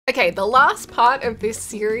Okay, the last part of this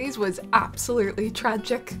series was absolutely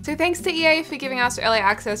tragic. So thanks to EA for giving us early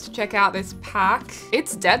access to check out this pack.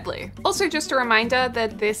 It's deadly. Also, just a reminder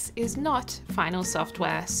that this is not final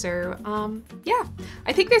software. So yeah,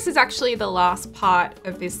 I think this is actually the last part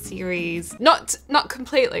of this series. Not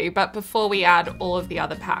completely, but before we add all of the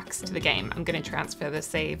other packs to the game, I'm gonna transfer the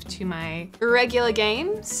save to my regular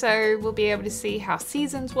game. So we'll be able to see how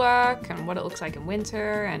seasons work and what it looks like in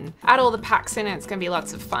winter and add all the packs in it. It's gonna be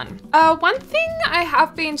lots of fun. One thing I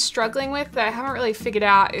have been struggling with that I haven't really figured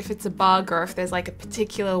out if it's a bug or if there's like a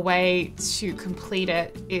particular way to complete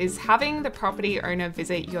it is having the property owner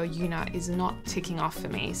visit your unit is not ticking off for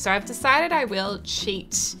me. So I've decided I will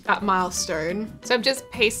cheat that milestone. So I'm just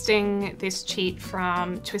pasting this cheat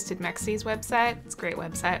from Twisted Mexie's website. It's a great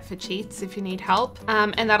website for cheats if you need help.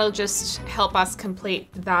 And that'll just help us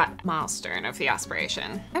complete that milestone of the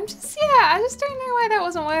aspiration. I just don't know why that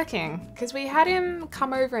wasn't working because we had him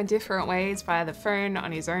come over in different ways via the phone on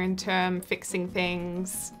his own term, fixing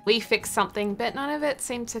things. We fixed something, but none of it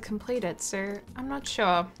seemed to complete it, so I'm not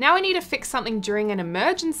sure. Now we need to fix something during an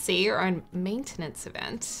emergency or a maintenance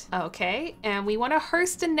event. Okay, and we want to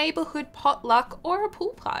host a neighborhood potluck or a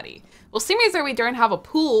pool party. Well, seeing as though we don't have a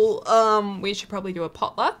pool, we should probably do a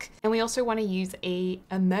potluck. And we also want to use a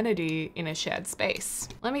amenity in a shared space.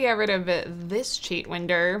 Let me get rid of this cheat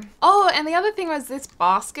window. Oh, and the other thing was this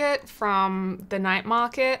basket from the night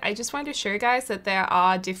market. I just wanted to show you guys that there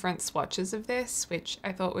are different swatches of this, which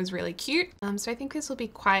I thought was really cute. So I think this will be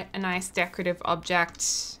quite a nice decorative object.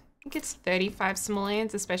 I think it's 35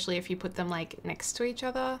 simoleons, especially if you put them like next to each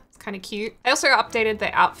other. It's kind of cute. I also updated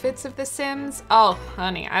the outfits of the Sims. Oh,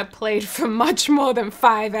 honey, I played for much more than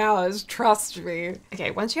 5 hours, trust me.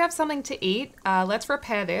 Okay, once you have something to eat, let's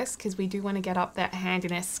repair this because we do want to get up that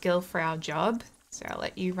handiness skill for our job. So I'll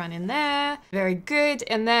let you run in there. Very good.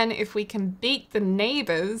 And then if we can beat the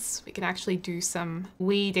neighbors, we can actually do some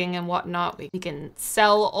weeding and whatnot. We can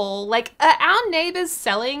sell all, like, are our neighbors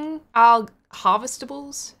selling our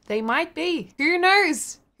harvestables? They might be. Who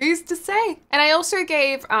knows? Who's to say? And I also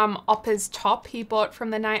gave Oppa's top he bought from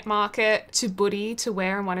the night market to Buddy to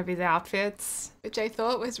wear in one of his outfits, which I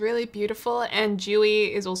thought was really beautiful. And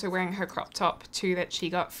Dewey is also wearing her crop top too that she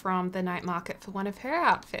got from the night market for one of her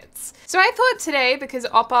outfits. So I thought today, because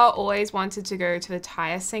Oppa always wanted to go to the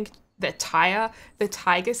Tiger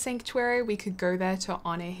Sanctuary, we could go there to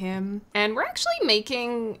honor him. And we're actually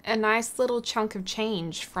making a nice little chunk of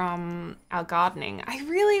change from our gardening. I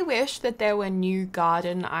really wish that there were new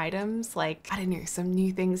garden items, like, I don't know, some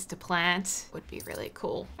new things to plant would be really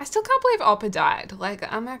cool. I still can't believe Oppa died.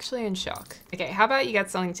 Like, I'm actually in shock. Okay, how about you get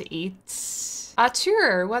something to eat?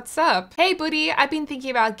 Arturo, what's up? Hey, buddy, I've been thinking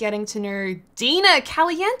about getting to know Dina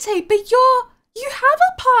Caliente, but you have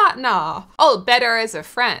a partner. Oh, better as a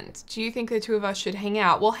friend. Do you think the two of us should hang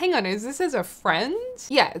out? Well, hang on, is this as a friend?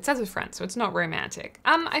 Yeah, it's as a friend, so it's not romantic.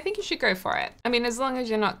 I think you should go for it. I mean, as long as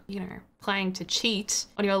you're not, you know, planning to cheat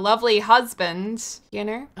on your lovely husband, you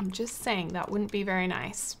know? I'm just saying that wouldn't be very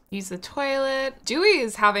nice. Use the toilet. Dewey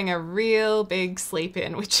is having a real big sleep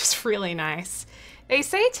in, which is really nice. They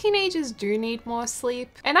say teenagers do need more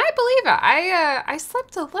sleep, and I believe it. I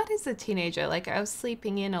slept a lot as a teenager. Like, I was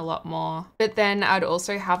sleeping in a lot more, but then I'd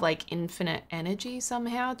also have like infinite energy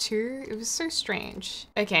somehow too. It was so strange.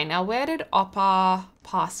 Okay, now where did Oppa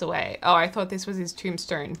pass away? Oh, I thought this was his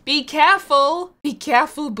tombstone. Be careful! Be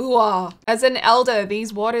careful, Bua! As an elder,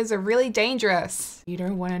 these waters are really dangerous. You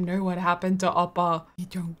don't want to know what happened to Oppa. You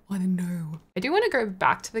don't want to know. I do want to go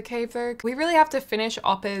back to the cave though. We really have to finish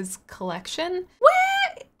Oppa's collection.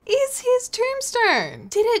 Where is his tombstone?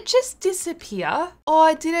 Did it just disappear?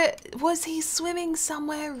 Or was he swimming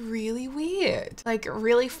somewhere really weird? Like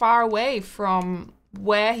really far away from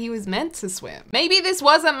where he was meant to swim. Maybe this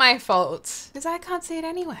wasn't my fault because I can't see it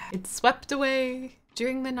anywhere. It swept away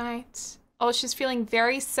during the night. Oh, she's feeling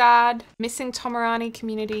very sad. Missing Tomarani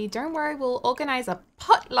community. Don't worry, we'll organize a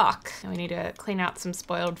potluck. Now we need to clean out some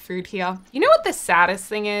spoiled food here. You know what the saddest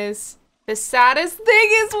thing is? The saddest thing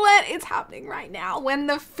is what is happening right now when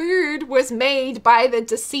the food was made by the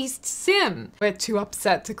deceased Sim. We're too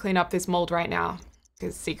upset to clean up this mold right now,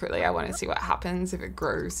 because secretly I want to see what happens if it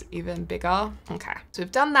grows even bigger. Okay, so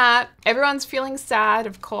we've done that. Everyone's feeling sad,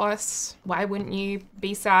 of course. Why wouldn't you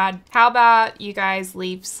be sad? How about you guys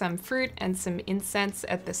leave some fruit and some incense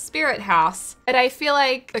at the spirit house? And I feel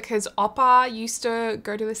like because Oppa used to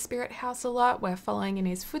go to the spirit house a lot, we're following in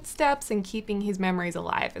his footsteps and keeping his memories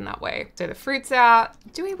alive in that way. So the fruit's out.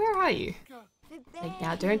 Dewey, where are you? Like,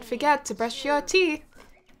 now don't forget to brush your teeth.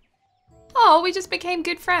 Oh, we just became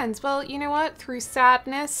good friends. Well, you know what? Through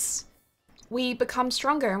sadness, we become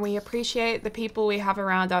stronger and we appreciate the people we have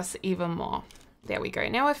around us even more. There we go.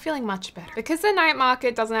 Now we're feeling much better. Because the night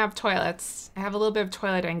market doesn't have toilets, I have a little bit of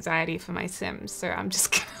toilet anxiety for my Sims, so I'm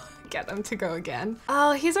just gonna get them to go again.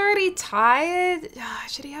 Oh, he's already tired.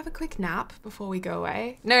 Should he have a quick nap before we go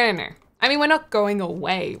away? No, no, no. I mean, we're not going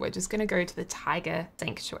away. We're just gonna go to the tiger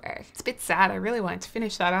sanctuary. It's a bit sad. I really wanted to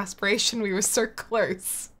finish that aspiration. We were so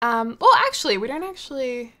close. Well, actually, we don't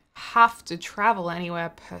actually have to travel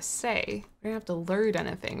anywhere per se. We don't have to load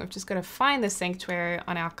anything. We've just got to find the sanctuary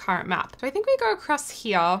on our current map. So I think we go across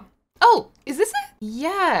here. Oh, is this it?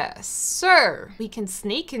 Yes. So we can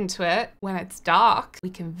sneak into it when it's dark. We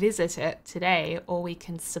can visit it today, or we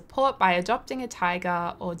can support by adopting a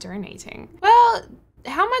tiger or donating. Well,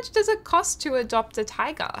 how much does it cost to adopt a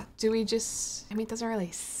tiger? Do we just, I mean, it doesn't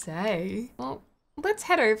really say. Well, let's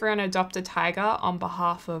head over and adopt a tiger on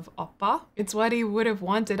behalf of Oppa. It's what he would have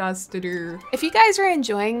wanted us to do. If you guys are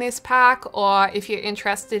enjoying this pack, or if you're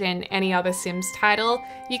interested in any other Sims title,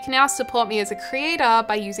 you can now support me as a creator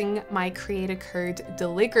by using my creator code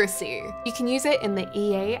Deligracy. You can use it in the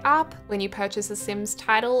EA app when you purchase a Sims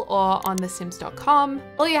title or on thesims.com.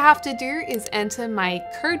 All you have to do is enter my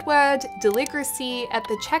code word Deligracy at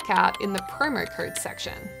the checkout in the promo code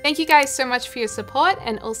section. Thank you guys so much for your support,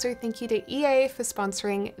 and also thank you to EA for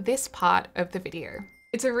sponsoring this part of the video.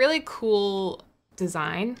 It's a really cool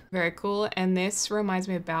design, very cool, and this reminds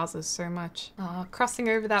me of Bowser so much. Crossing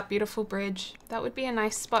over that beautiful bridge, that would be a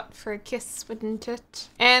nice spot for a kiss, wouldn't it?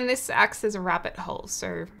 And this acts as a rabbit hole,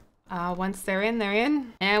 so once they're in,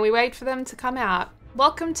 and we wait for them to come out.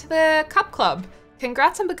 Welcome to the Cub Club.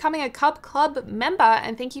 Congrats on becoming a Cub Club member,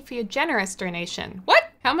 and thank you for your generous donation. What?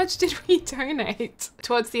 How much did we donate?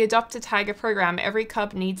 Towards the Adopt a Tiger program, every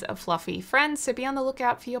cub needs a fluffy friend, so be on the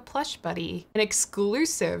lookout for your plush buddy. An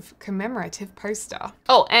exclusive commemorative poster.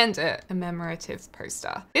 Oh, and a commemorative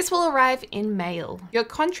poster. This will arrive in mail. Your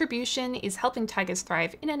contribution is helping tigers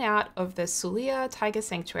thrive in and out of the Sulia Tiger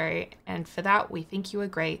Sanctuary, and for that, we think you are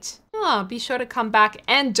great. Oh, be sure to come back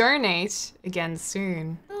and donate again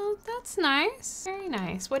soon. That's nice. Very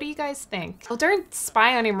nice. What do you guys think? Oh, don't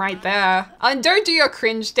spy on him right there. And don't do your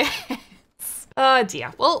cringe dance. Oh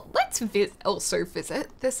dear. Well, let's also visit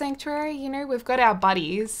the sanctuary. You know, we've got our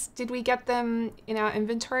buddies. Did we get them in our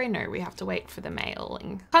inventory? No, we have to wait for the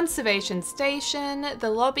mailing. Conservation station, the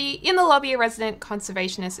lobby. In the lobby, a resident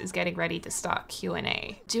conservationist is getting ready to start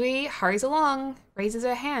Q&A. Dewey hurries along, raises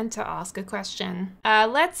her hand to ask a question.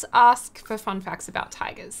 Let's ask for fun facts about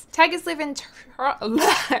tigers. Tigers live in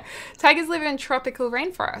tropical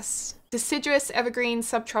rainforests. Deciduous, evergreen,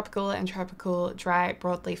 subtropical, and tropical dry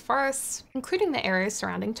broadleaf forests, including the areas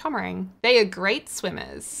surrounding Tommering. They are great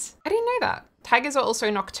swimmers. I didn't know that. Tigers are also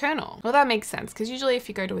nocturnal. Well, that makes sense, because usually if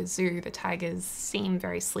you go to a zoo, the tigers seem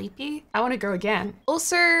very sleepy. I want to go again.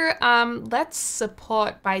 Also, let's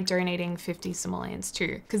support by donating 50 simoleons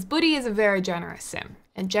too, because Buddy is a very generous sim,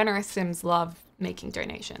 and generous sims love making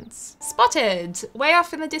donations. Spotted! Way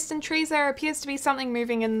off in the distant trees there appears to be something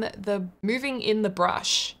moving in the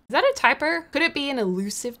brush. Is that a typo? Could it be an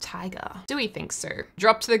elusive tiger? Dewey thinks so.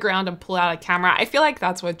 Drop to the ground and pull out a camera. I feel like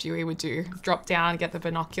that's what Dewey would do. Drop down, get the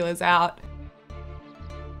binoculars out.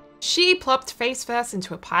 She plopped face first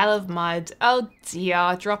into a pile of mud. Oh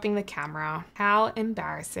dear, dropping the camera. How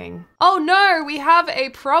embarrassing. Oh no, we have a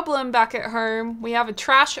problem back at home. We have a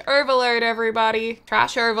trash overload, everybody.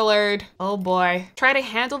 Trash overload. Oh boy. Try to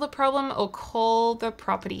handle the problem or call the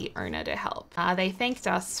property owner to help. They thanked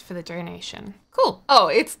us for the donation. Cool. Oh,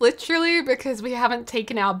 it's literally because we haven't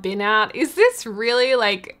taken our bin out. Is this really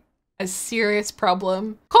like a serious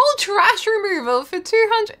problem? Call trash removal for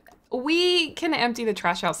 200. We can empty the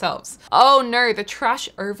trash ourselves. Oh no, the trash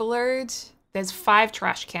overload. There's 5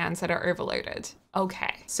 trash cans that are overloaded.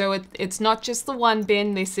 Okay, so it's not just the one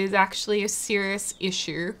bin. This is actually a serious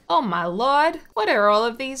issue. Oh my lord, what are all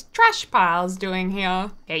of these trash piles doing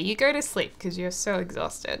here? Okay, you go to sleep because you're so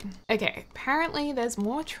exhausted. Okay, apparently there's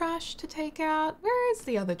more trash to take out. Where is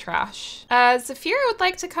the other trash? Zafira would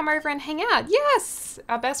like to come over and hang out. Yes,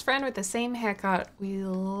 our best friend with the same haircut. We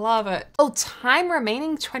love it. Oh, time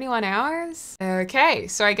remaining 21 hours? Okay,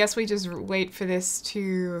 so I guess we just wait for this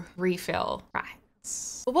to refill. Right.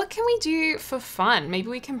 But what can we do for fun? Maybe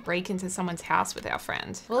we can break into someone's house with our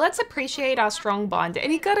friend. Well, let's appreciate our strong bond.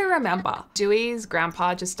 And you gotta remember, Dewey's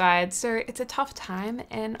grandpa just died, so it's a tough time,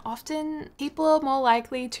 and often people are more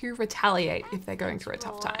likely to retaliate if they're going through a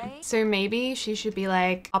tough time. So maybe she should be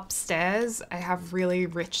like, upstairs, I have really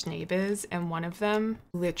rich neighbors, and one of them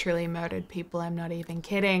literally murdered people. I'm not even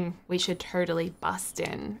kidding. We should totally bust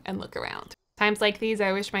in and look around. Times like these,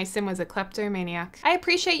 I wish my sim was a kleptomaniac. I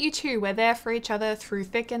appreciate you too. We're there for each other through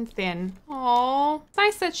thick and thin. Aww. It's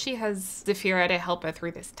nice that she has Zafira to help her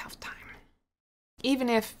through this tough time. Even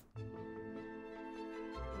if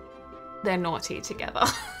they're naughty together.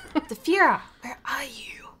 Zafira, where are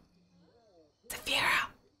you? Zafira.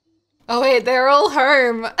 Oh wait, they're all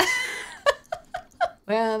home.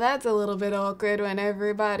 Well, that's a little bit awkward when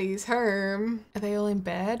everybody's home. Are they all in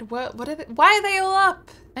bed? What are they? Why are they all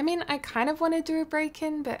up? I mean, I kind of want to do a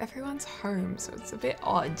break-in, but everyone's home, so it's a bit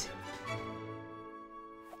odd.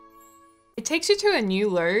 It takes you to a new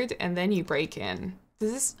load and then you break in.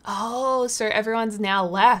 Does this? Oh, so everyone's now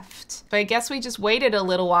left. But I guess we just waited a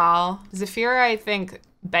little while. Zafira, I think,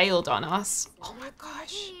 bailed on us. Oh my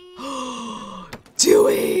gosh.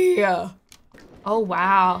 Dewey! Oh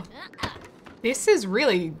wow. This is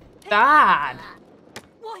really bad.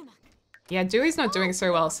 Yeah, Dewey's not doing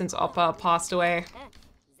so well since Oppa passed away.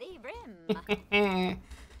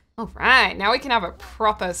 All right, now we can have a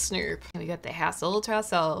proper snoop. We got the house all to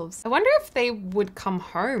ourselves. I wonder if they would come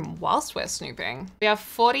home whilst we're snooping. We have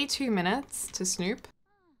 42 minutes to snoop.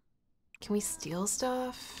 Can we steal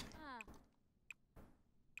stuff?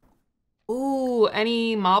 Ooh,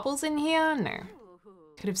 any marbles in here? No.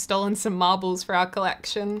 Could have stolen some marbles for our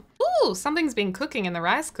collection. Ooh, something's been cooking in the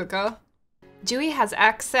rice cooker. Dewey has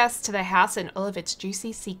access to the house and all of its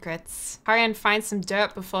juicy secrets. Hurry and find some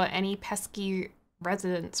dirt before any pesky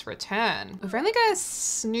residents return. We've only got to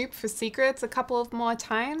snoop for secrets a couple of more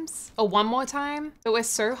times, or one more time, but we're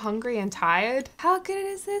so hungry and tired. How good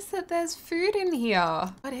is this that there's food in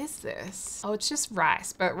here? What is this? Oh, it's just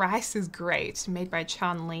rice, but rice is great, made by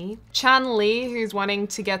Chan Li. Chan Li, who's wanting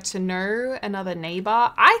to get to know another neighbor.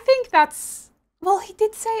 I think that's, well, he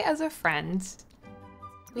did say as a friend.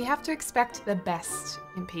 We have to expect the best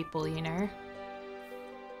in people, you know?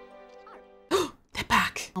 They're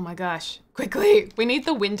back. Oh my gosh. Quickly. We need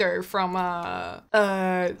the window from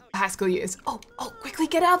high school years. Oh, quickly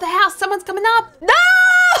get out of the house. Someone's coming up.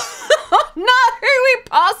 No! No, we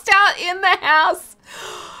passed out in the house.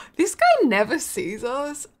 This guy never sees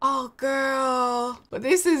us. Oh, girl. But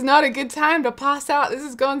this is not a good time to pass out. This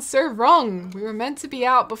has gone so wrong. We were meant to be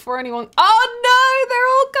out before anyone. Oh no, they're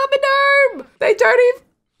all coming home.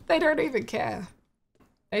 They don't even care.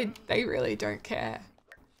 They really don't care.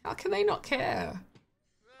 How can they not care?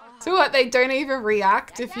 So what, they don't even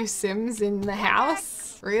react if you Sims in the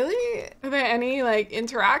house? Really? Are there any like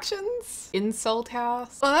interactions? Insult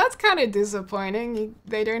house? Well, that's kind of disappointing.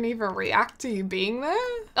 They don't even react to you being there?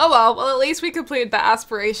 Oh well, at least we completed the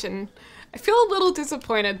aspiration. I feel a little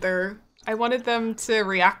disappointed though. I wanted them to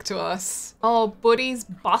react to us. Oh, Buddy's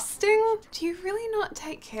busting? Do you really not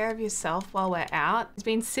take care of yourself while we're out? He's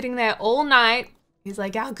been sitting there all night. He's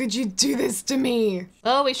like, how could you do this to me?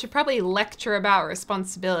 Well, we should probably lecture about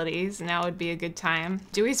responsibilities. Now would be a good time.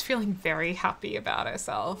 Dewey's feeling very happy about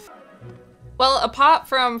herself. Well, apart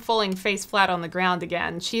from falling face flat on the ground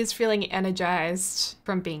again, she is feeling energized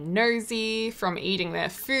from being nosy, from eating their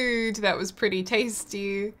food that was pretty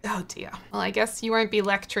tasty. Oh dear. Well, I guess you won't be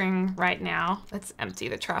lecturing right now. Let's empty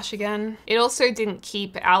the trash again. It also didn't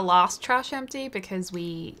keep our last trash empty because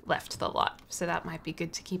we left the lot. So that might be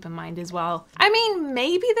good to keep in mind as well. I mean,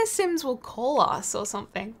 maybe the Sims will call us or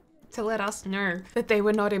something to let us know that they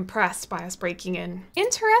were not impressed by us breaking in.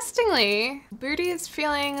 Interestingly, Booty is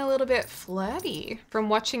feeling a little bit flirty from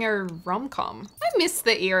watching a rom-com. I miss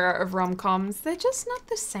the era of rom-coms. They're just not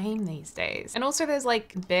the same these days. And also there's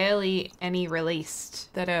like barely any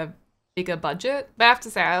released that are bigger budget. But I have to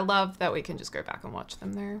say, I love that we can just go back and watch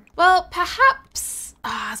them there. Well, perhaps,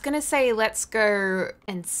 I was gonna say, let's go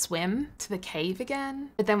and swim to the cave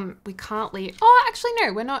again, but then we can't leave. Oh, actually,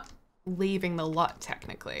 no, we're not leaving the lot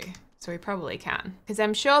technically, so we probably can, because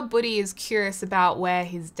I'm sure Buddy is curious about where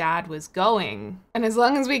his dad was going, and as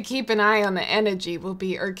long as we keep an eye on the energy, we'll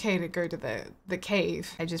be okay to go to the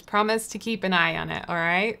cave. I just promise to keep an eye on it, all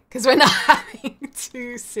right? Because we're not having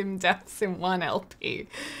 2 sim deaths in 1 LP.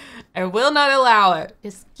 I will not allow it.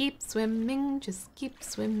 Just keep swimming, just keep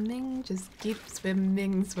swimming, just keep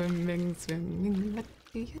swimming, swimming, swimming. What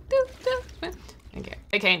do you do?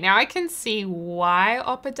 Okay, now I can see why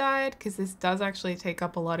Oppa died, because this does actually take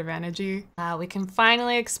up a lot of energy. We can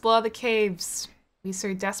finally explore the caves we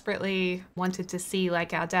so desperately wanted to see,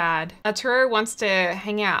 like our dad. Arturo wants to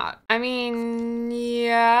hang out. I mean,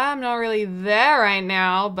 yeah, I'm not really there right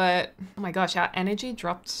now, but oh my gosh, our energy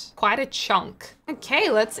dropped quite a chunk. Okay,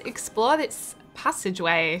 let's explore this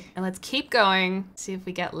passageway and let's keep going, see if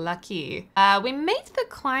we get lucky. We made the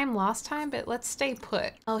climb last time, but let's stay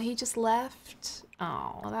put. Oh, he just left.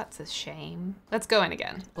 Oh, well, that's a shame. Let's go in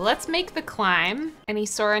again. Let's make the climb. And he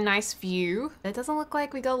saw a nice view. It doesn't look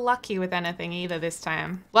like we got lucky with anything either this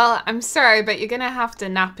time. Well, I'm sorry, but you're gonna have to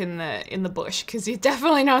nap in the bush because you're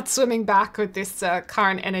definitely not swimming back with this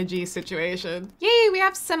current energy situation. Yay, we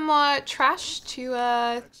have some more trash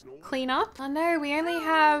to clean up. Oh no, we only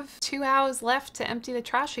have 2 hours left to empty the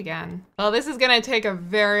trash again. Well, this is gonna take a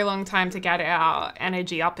very long time to get our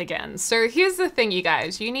energy up again. So here's the thing, you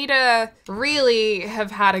guys. You need to really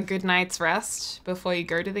have had a good night's rest before you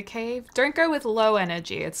go to the cave. Don't go with low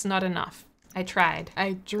energy. It's not enough. I tried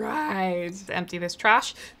to empty this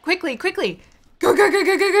trash. Quickly, quickly. Go, go, go,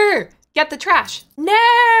 go, go, go. Get the trash.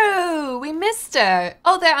 No, we missed it.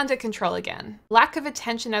 Oh, they're under control again. Lack of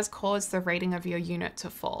attention has caused the rating of your unit to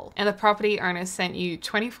fall. And the property owner sent you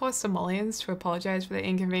 24 simoleons to apologize for the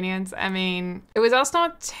inconvenience. I mean, it was us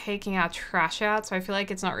not taking our trash out, so I feel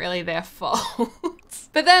like it's not really their fault.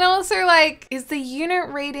 But then also, like, is the unit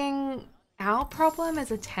rating our problem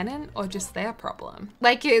as a tenant or just their problem?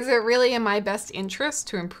 Like, is it really in my best interest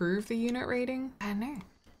to improve the unit rating? I don't know.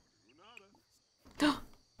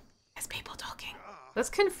 There's people talking. Let's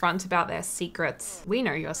confront about their secrets. We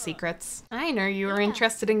know your secrets. I know you are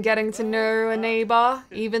interested in getting to know a neighbor,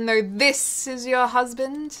 even though this is your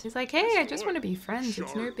husband. He's like, hey, I just want to be friends.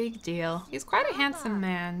 It's no big deal. He's quite a handsome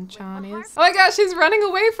man, John is. Oh my gosh, he's running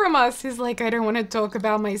away from us. He's like, I don't want to talk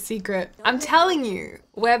about my secret. I'm telling you,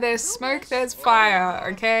 where there's smoke, there's fire,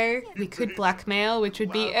 okay? We could blackmail, which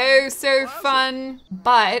would be oh so fun,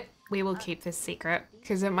 but we will keep this secret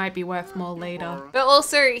because it might be worth more later. But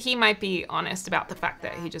also he might be honest about the fact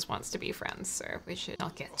that he just wants to be friends, so we should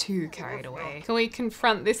not get too carried away. Can we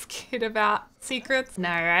confront this kid about secrets? No,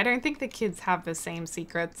 I don't think the kids have the same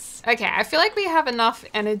secrets. Okay, I feel like we have enough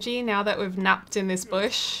energy now that we've napped in this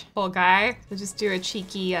bush. Poor guy. We'll just do a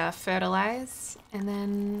cheeky fertilize, and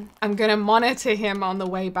then I'm gonna monitor him on the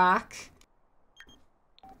way back.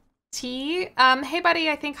 T, hey buddy,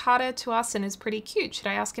 I think Harder to Austin is pretty cute. Should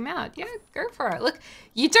I ask him out? Yeah, go for it. Look,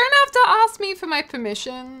 you don't have to ask me for my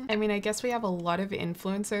permission. I mean, I guess we have a lot of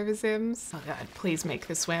influence over Sims. Oh God, please make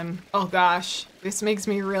the swim. Oh gosh, this makes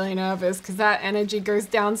me really nervous because that energy goes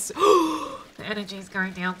down so the energy is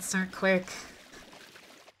going down so quick.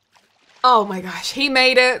 Oh my gosh, he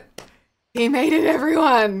made it. He made it,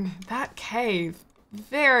 everyone. That cave,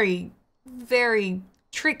 very, very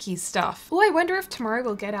tricky stuff. Oh, I wonder if tomorrow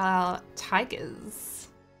we'll get our tigers.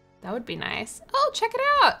 That would be nice. Oh, check it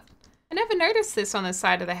out. I never noticed this on the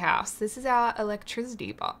side of the house. This is our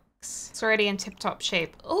electricity box. It's already in tip-top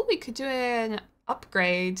shape. Oh, we could do an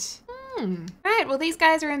upgrade. Right, well, these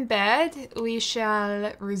guys are in bed. We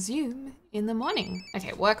shall resume in the morning.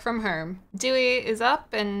 Okay, work from home. Dewey is up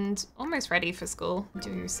and almost ready for school.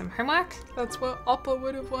 Do some homework. That's what Oppa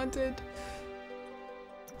would have wanted.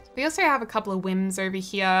 We also have a couple of whims over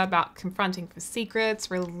here about confronting for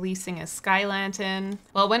secrets, releasing a sky lantern.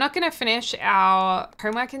 Well, we're not gonna finish our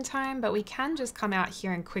homework in time, but we can just come out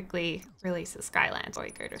here and quickly release a sky lantern before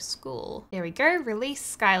we go to school. There we go, release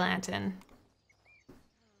sky lantern.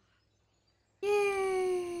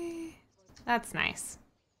 Yay! That's nice.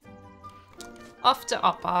 Off to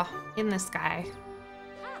Oppa in the sky.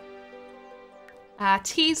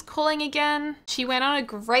 T's calling again. She went on a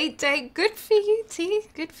great day. Good for you, T.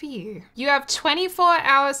 Good for you. You have 24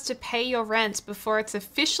 hours to pay your rent before it's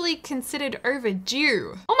officially considered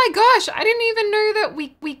overdue. Oh my gosh, I didn't even know that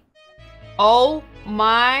we oh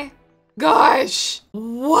my gosh.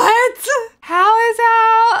 What? How is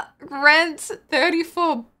our rent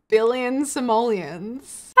 34 billion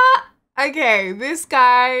simoleons? Okay, this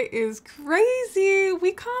guy is crazy.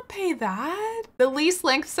 We can't pay that. The lease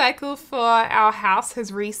length cycle for our house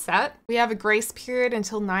has reset. We have a grace period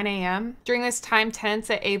until 9 a.m. During this time,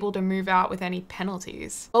 tenants are able to move out with any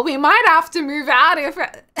penalties. Well, we might have to move out if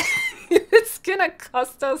it's gonna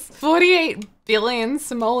cost us 48 billion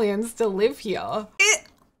simoleons to live here.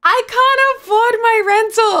 I can't afford my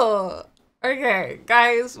rental. Okay,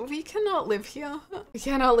 guys, we cannot live here. We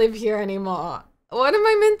cannot live here anymore. What am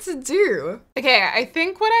I meant to do? Okay, I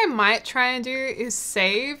think what I might try and do is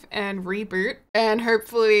save and reboot, and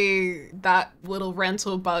hopefully that little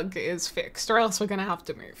rental bug is fixed, or else we're gonna have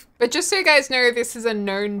to move. But just so you guys know, this is a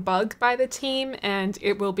known bug by the team and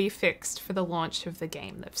it will be fixed for the launch of the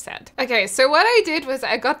game, they've said. Okay, so what I did was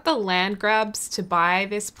I got the Landgraabs to buy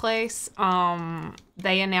this place.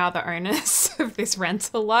 They are now the owners of this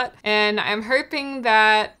rental lot, and I'm hoping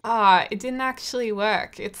that, it didn't actually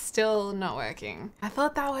work. It's still not working. I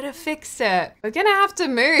thought that would have fixed it. We're gonna have to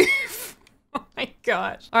move. Oh my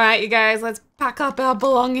gosh. All right, you guys, let's pack up our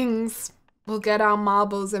belongings. We'll get our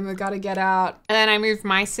marbles and we gotta get out. And then I moved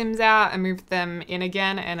my Sims out and moved them in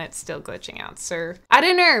again and it's still glitching out. So I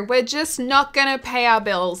don't know, we're just not gonna pay our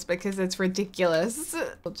bills because it's ridiculous.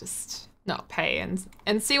 We'll just not pay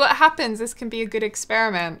and see what happens. This can be a good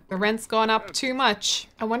experiment. The rent's gone up too much.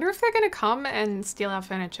 I wonder if they're gonna come and steal our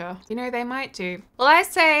furniture. You know, they might do. Well, I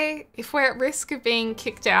say if we're at risk of being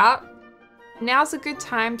kicked out, now's a good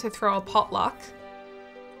time to throw a potluck.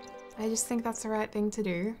 I just think that's the right thing to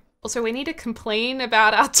do. Also, we need to complain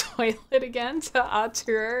about our toilet again to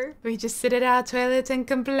Arturo. We just sit at our toilet and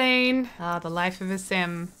complain. Ah, the life of a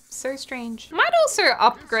sim. So strange. Might also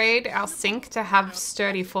upgrade our sink to have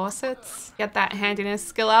sturdy faucets. Get that handiness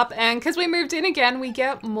skill up. And because we moved in again, we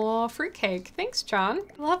get more fruitcake. Thanks, John.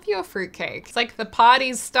 Love your fruitcake. It's like the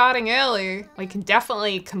party's starting early. We can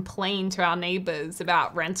definitely complain to our neighbors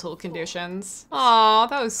about rental conditions. Aw,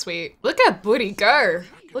 that was sweet. Look at Booty go.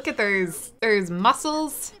 Look at those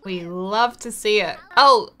muscles. We love to see it.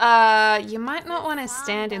 Oh, you might not want to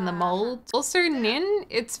stand in the mold. Also, Nin,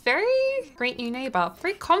 it's very great new neighbor.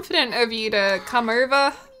 Very confident of you to come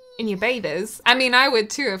over in your bathers. I mean, I would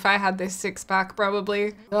too if I had this six-pack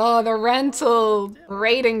probably. Oh, the rental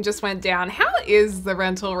rating just went down. How is the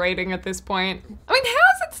rental rating at this point? I mean, how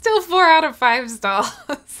is it still 4 out of 5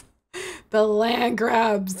 stars? The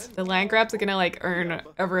Landgraabs. The Landgraabs are gonna like earn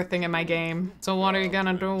everything in my game. So what are you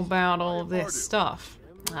gonna do about all this stuff?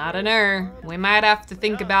 I don't know. We might have to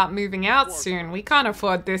think about moving out soon. We can't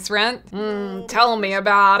afford this rent. Tell me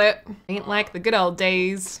about it. Ain't like the good old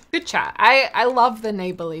days. Good chat. I love the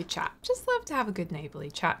neighborly chat. Just love to have a good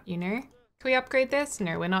neighborly chat, you know? Can we upgrade this?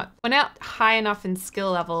 No, we're not high enough in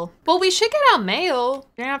skill level. Well, we should get our mail.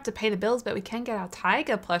 We don't have to pay the bills, but we can get our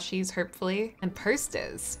tiger plushies, hopefully, and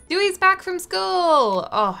posters. Dewey's back from school.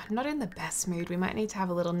 Oh, not in the best mood. We might need to have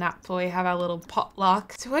a little nap before we have our little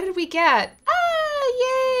potluck. So what did we get? Ah,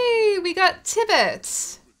 yay! We got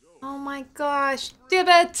Tibbet. Oh my gosh,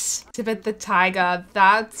 Tibbet. Tibbet the tiger.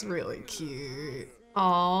 That's really cute.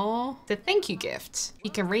 Aww. It's a thank you gift. You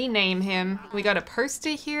can rename him. We got a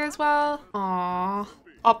poster here as well. Aww.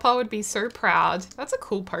 Oppa would be so proud. That's a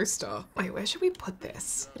cool poster. Wait, where should we put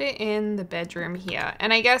this? Put it in the bedroom here.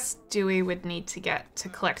 And I guess Dewey would need to get to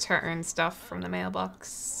collect her own stuff from the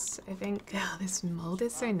mailbox, I think. Oh, this mold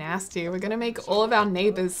is so nasty. We're gonna make all of our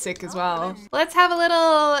neighbors sick as well. Let's have a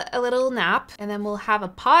little nap and then we'll have a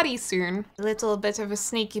party soon. A little bit of a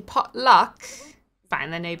sneaky potluck.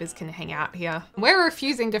 Fine, the neighbors can hang out here. We're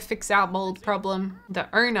refusing to fix our mold problem. The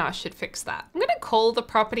owner should fix that. I'm gonna call the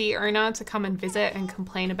property owner to come and visit and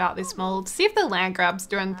complain about this mold. See if the Landgraabs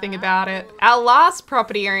do anything about it. Our last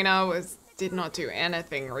property owner did not do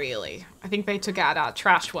anything really. I think they took out our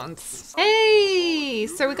trash once. Hey,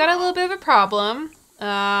 so we got a little bit of a problem.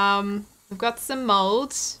 We've got some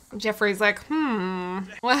mold. Jeffrey's like,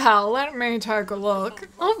 well, let me take a look.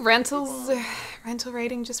 Oh, rental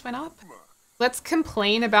rating just went up. Let's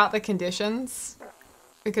complain about the conditions.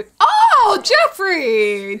 Oh,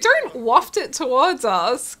 Jeffrey! Don't waft it towards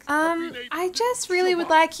us. I just really would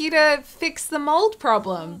like you to fix the mold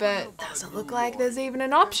problem, but doesn't look like there's even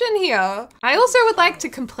an option here. I also would like to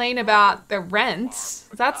complain about the rent.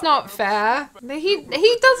 That's not fair.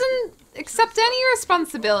 He doesn't accept any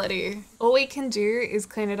responsibility. All we can do is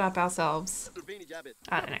clean it up ourselves.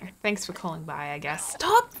 I don't know. Thanks for calling by, I guess.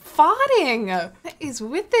 Stop farting! What is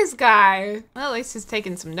with this guy? Well, at least he's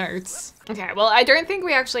taking some notes. Okay, well, I don't think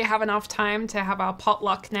we actually have enough time to have our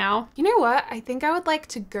potluck now. You know what? I think I would like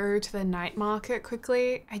to go to the night market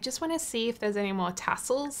quickly. I just want to see if there's any more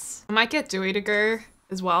tassels. I might get Dewey to go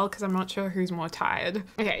as well, because I'm not sure who's more tired.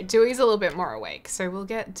 Okay, Dewey's a little bit more awake, so we'll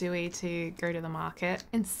get Dewey to go to the market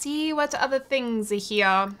and see what other things are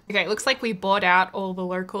here. Okay, looks like we bought out all the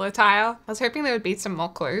local attire. I was hoping there would be some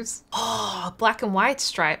more clothes. Oh, black and white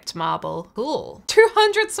striped marble. Cool.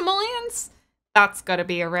 200 simoleons? That's gotta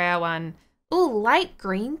be a rare one. Ooh, light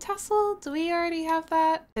green tassel? Do we already have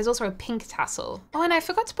that? There's also a pink tassel. Oh, and I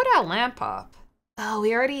forgot to put our lamp up. Oh,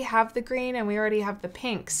 we already have the green and we already have the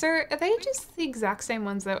pink. So are they just the exact same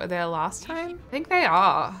ones that were there last time? I think they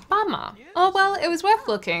are. Bummer. Oh, well, it was worth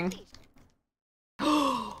looking.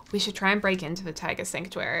 We should try and break into the tiger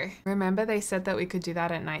sanctuary. Remember they said that we could do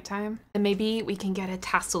that at nighttime? And maybe we can get a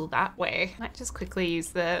tassel that way. Might just quickly use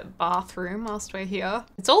the bathroom whilst we're here.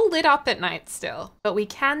 It's all lit up at night still, but we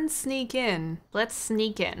can sneak in. Let's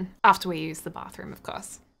sneak in after we use the bathroom, of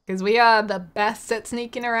course. Because we are the best at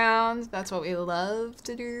sneaking around. That's what we love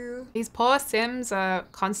to do. These poor Sims are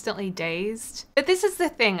constantly dazed. But this is the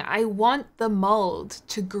thing. I want the mold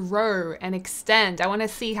to grow and extend. I want to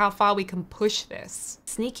see how far we can push this.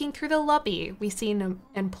 Sneaking through the lobby, we see an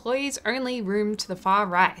employees only room to the far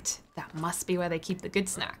right. That must be where they keep the good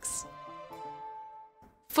snacks.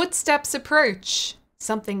 Footsteps approach.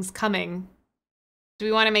 Something's coming. Do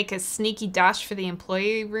we want to make a sneaky dash for the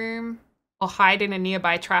employee room or hide in a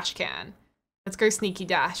nearby trash can? Let's go sneaky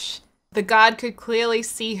dash. The guard could clearly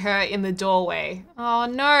see her in the doorway. Oh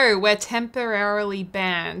no, we're temporarily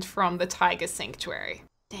banned from the tiger sanctuary.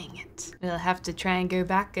 Dang it. We'll have to try and go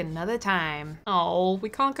back another time. Oh, we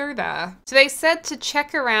can't go there. So they said to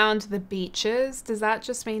check around the beaches. Does that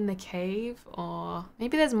just mean the cave? Or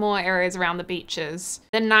maybe there's more areas around the beaches.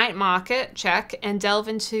 The night market, check, and delve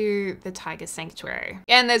into the tiger sanctuary.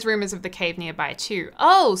 And there's rumors of the cave nearby too.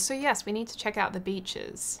 Oh, so yes, we need to check out the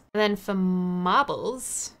beaches. And then for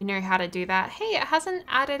marbles, you know how to do that. Hey, it hasn't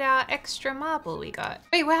added our extra marble we got.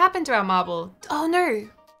 Wait, what happened to our marble? Oh no.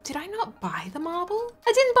 Did I not buy the marble?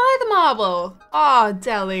 I didn't buy the marble. Oh,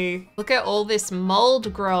 Deli. Look at all this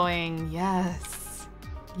mold growing. Yes.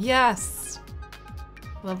 Yes.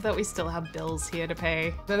 Love that we still have bills here to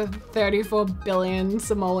pay. That are 34 billion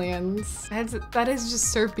simoleons. That is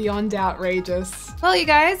just so beyond outrageous. Well, you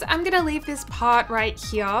guys, I'm gonna leave this part right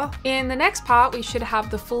here. In the next part, we should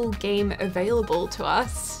have the full game available to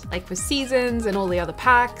us, like with seasons and all the other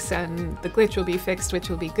packs, and the glitch will be fixed, which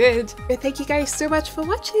will be good. But thank you guys so much for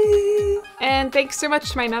watching. And thanks so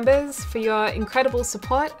much to my members for your incredible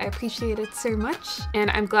support. I appreciate it so much.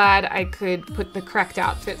 And I'm glad I could put the correct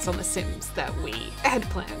outfits on the Sims that we had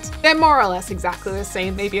planned. They're more or less exactly the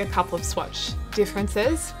same, maybe a couple of swatch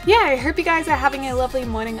differences. Yeah, I hope you guys are having a lovely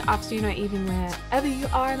morning, afternoon, or evening wherever you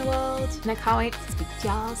are in the world. And I can't wait to speak to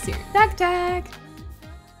y'all soon. Tag tag!